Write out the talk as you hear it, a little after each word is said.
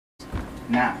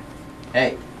Nah.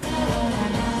 Hey.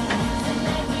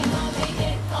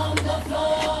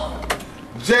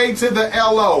 J to the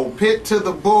LO, Pit to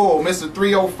the Bull, Mr.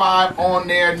 305 on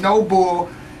there, no bull.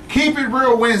 Keep it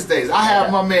real Wednesdays. I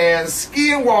have my man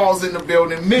SKEE WALLS in the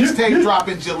building. Mixtape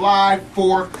dropping July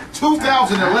 4th,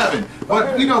 2011.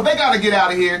 But you know, they gotta get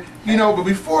out of here. You know, but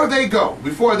before they go,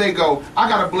 I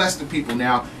gotta bless the people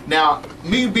now. Now,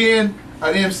 me being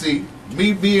an MC,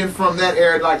 me being from that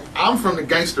era, like I'm from the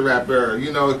gangster rap era,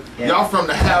 you know, y'all from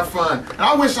the have fun. And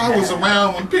I wish I was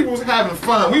around when people was having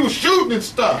fun. We was shooting and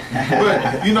stuff.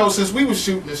 But you know, since we was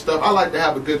shooting and stuff, I like to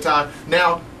have a good time.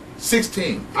 Now,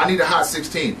 16. I need a hot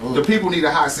 16. Ooh. The people need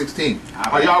a hot 16.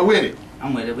 Are y'all with it?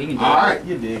 I'm with it. We can do it. All right.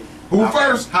 You dig. Who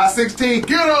first? Hot 16.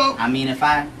 Get up. I mean, if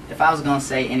I was gonna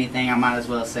say anything, I might as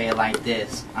well say it like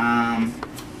this.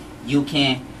 You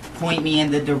can point me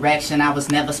in the direction I was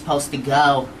never supposed to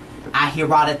go. I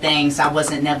hear all the things I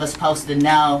wasn't never supposed to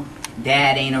know.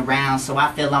 Dad ain't around, so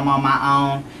I feel I'm on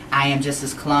my own. I am just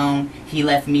his clone. He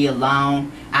left me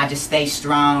alone. I just stay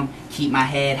strong, keep my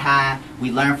head high.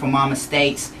 We learn from our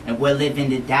mistakes, and we're living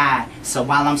to die. So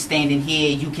while I'm standing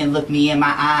here, you can look me in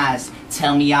my eyes.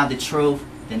 Tell me all the truth,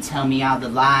 then tell me all the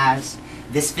lies.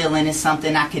 This feeling is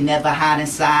something I can never hide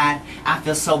inside. I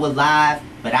feel so alive,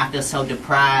 but I feel so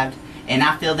deprived. And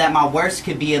I feel that my worst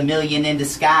could be a million in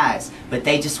disguise. But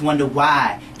they just wonder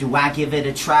why. Do I give it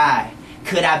a try?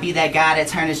 Could I be that guy that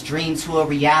turned his dream to a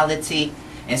reality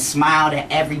and smiled at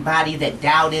everybody that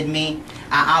doubted me?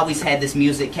 I always had this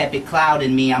music, kept it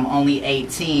clouding me. I'm only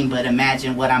 18, but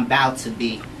imagine what I'm about to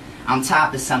be. On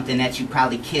top of something that you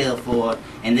probably killed for.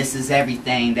 And this is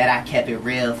everything that I kept it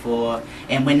real for.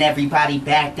 And when everybody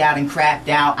backed out and crapped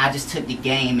out, I just took the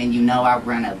game and you know I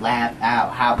run a lap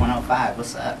out. Hot 105,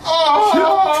 what's up?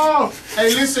 Oh!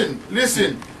 Hey, listen.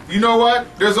 You know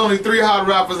what? There's only 3 hot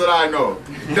rappers that I know.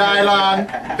 Dylan,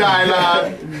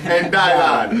 and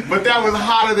Dylan. But that was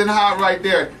hotter than hot right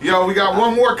there. Yo, we got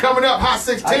one more coming up. Hot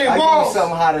 16, I Walls. give you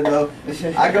something hotter though.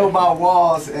 I go by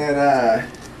Walls, and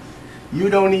you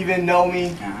don't even know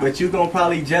me, but you gonna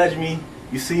probably judge me.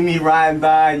 You see me riding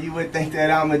by, you would think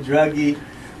that I'm a druggie.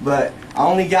 But I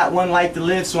only got one life to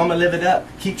live, so I'ma live it up.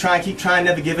 Keep trying,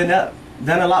 never giving up.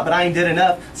 Done a lot, but I ain't did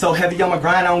enough. So heavy on my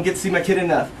grind, I don't get to see my kid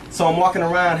enough. So I'm walking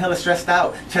around hella stressed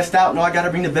out, chest out, no I gotta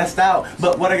bring the best out.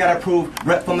 But what I gotta prove,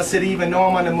 rep from the city even though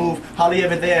I'm on the move. Hardly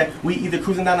ever there, we either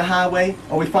cruising down the highway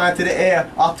or we flying to the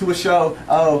air, off to a show.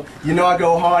 Oh, you know I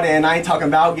go hard and I ain't talking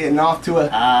about getting off to a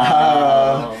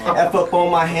F up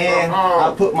on my hand,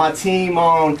 I put my team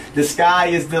on. The sky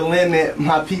is the limit,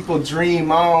 my people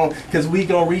dream on. Cause we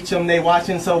gon' reach them, they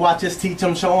watching, so watch us teach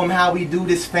them, show them how we do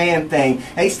this fam thing.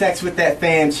 A-stacks with that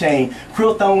fam chain,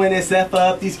 Krill throwing his F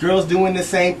up, these girls doing the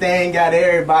same thing. Got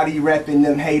everybody repping,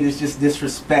 them haters just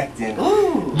disrespecting.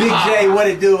 Ooh. Big J, what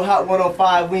it do? Hot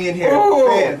 105, we in here.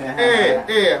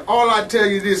 Yeah. All I tell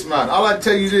you this, man. All I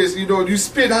tell you this, you know, you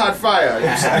spit hot fire.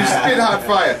 You spit hot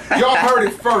fire. Y'all heard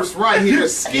it first right here.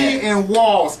 SKEE and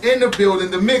Walls in the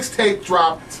building. The mixtape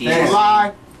drop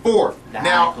July 4th.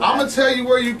 Now, I'm going to tell you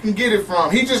where you can get it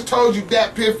from. He just told you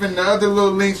that Piff and the other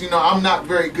little links. You know, I'm not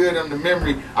very good on the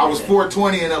memory. I was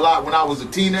 420 and a lot when I was a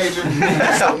teenager.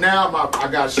 So now I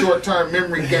got short-term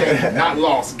memory gain, not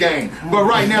lost gain. But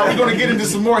right now, we're going to get into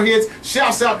some more hits.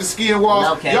 Shouts out to SKEE and Walls.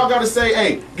 Okay. Y'all got to say,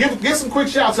 hey, get some quick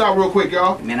shouts out real quick,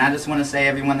 y'all. Man, I just want to say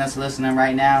everyone that's listening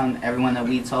right now and everyone that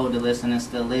we told to listen and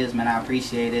still is, man, I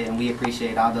appreciate it. And we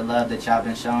appreciate all the love that y'all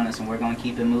been showing us. And we're going to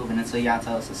keep it moving until y'all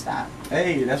tell us to stop.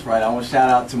 Hey, that's right. I want to shout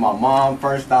out to my mom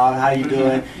first off. How you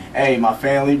doing? Hey, my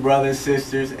family, brothers,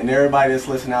 sisters, and everybody that's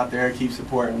listening out there. Keep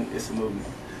supporting. It's a movement.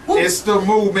 It's the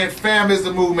movement. Fam is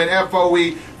the movement.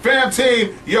 FOE. Fam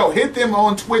team, yo, hit them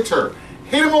on Twitter.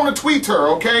 Hit him on the Twitter,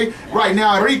 okay? Right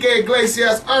now, Enrique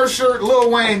Iglesias, Usher, Lil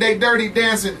Wayne, they dirty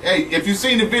dancing. Hey, if you've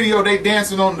seen the video, they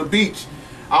dancing on the beach.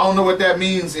 I don't know what that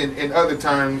means in other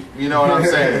terms. You know what I'm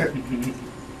saying?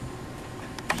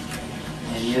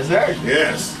 Yes, sir.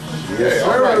 Yes. Yes,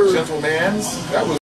 All right, gentlemen. That was